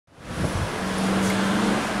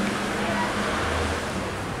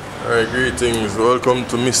Alright, greetings. Welcome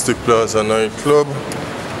to Mystix Plaza nightclub.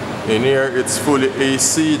 In here it's fully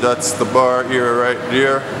AC. That's the bar area right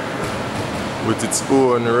there with its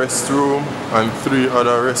own restroom and 3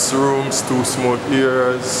 other restrooms, 2 smoke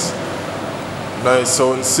areas, nice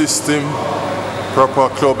sound system, proper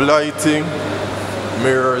club lighting,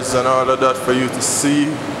 mirrors and all of that for you to see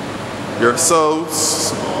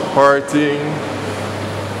yourselves partying.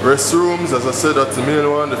 Restrooms, as I said, that's the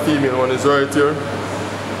male one. The female one is right here.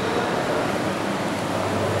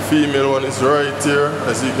 Female one is right here,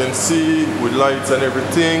 as you can see, with lights and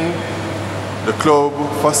everything. The club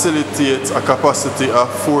facilitates a capacity of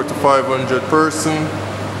 400 to 500 persons.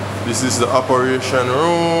 This is the operation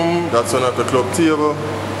room. That's one of the club table.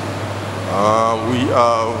 We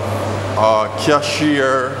have a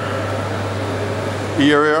cashier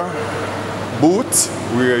area, booth,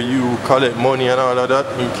 where you collect money and all of that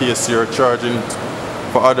in case you're charging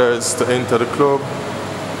for others to enter the club.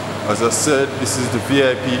 As I said, this is the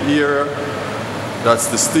VIP area. That's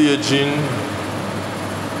the staging,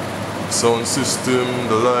 sound system,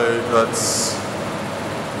 the light. That's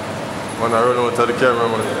when I run out of the camera,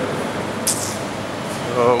 man.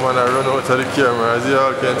 Oh man, I run out of the camera. As you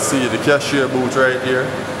all can see, the cashier booth right here.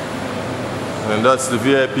 And that's the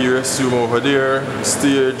VIP restroom over there. The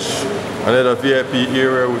stage, another VIP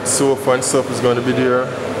area with sofa and stuff is going to be there.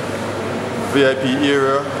 VIP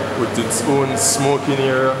area with its own smoking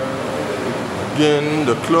area. Again,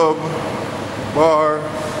 the club, bar,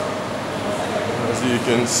 as you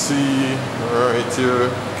can see right here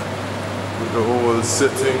with the whole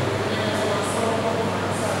setting.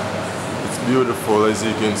 It's beautiful, as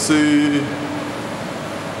you can see.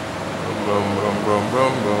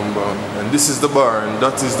 And this is the bar, and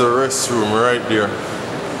that is the restroom right there.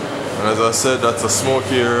 And as I said, that's a smoke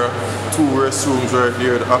area, 2 restrooms right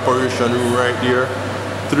there, the operation room right there,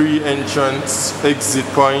 3 entrance, exit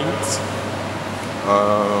points.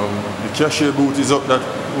 The cashier booth is up that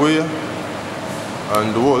way,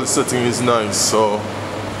 and the whole setting is nice. So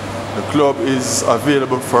the club is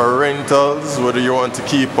available for rentals, whether you want to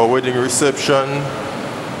keep a wedding reception,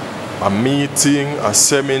 a meeting, a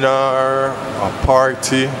seminar, a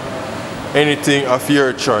party, anything of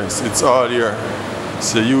your choice. It's all here.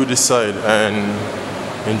 So you decide and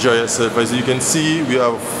enjoy yourself. As you can see, we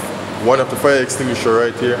have one of the fire extinguisher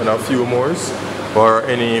right here and a few more for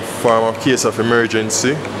any form of case of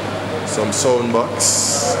emergency. Some sound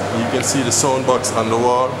box. You can see the sound box on the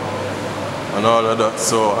wall and all of that.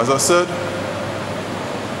 So as I said,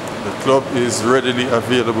 the club is readily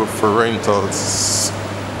available for rentals.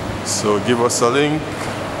 So give us a link.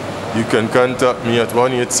 You can contact me at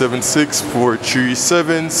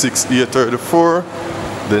 1876-437-6834.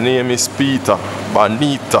 The name is Peter.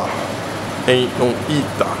 Bonita. Ain't no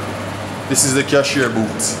eater. This is the cashier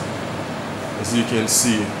booth, as you can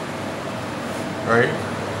see. Right?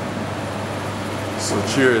 So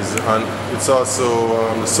cheers. And it's also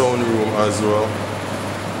the sound room as well.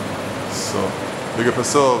 So big up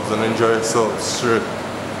yourselves and enjoy yourselves. Straight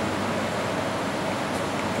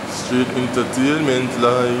entertainment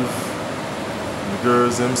live. The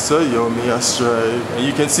girls them say yo me a strive. And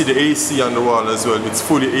you can see the AC on the wall as well. It's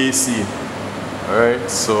fully AC. Alright,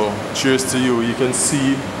 so cheers to you. You can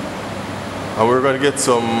see, and we're gonna get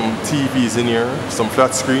some TVs in here, some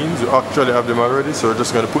flat screens. We actually have them already, so we're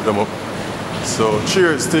just gonna put them up. So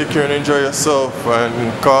cheers, take care and enjoy yourself,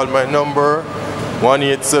 and call my number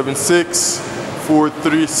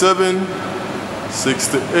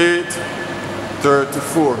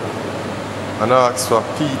 1876-437-6834 and ask for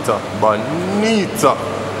Peter. Bonita.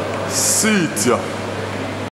 See ya.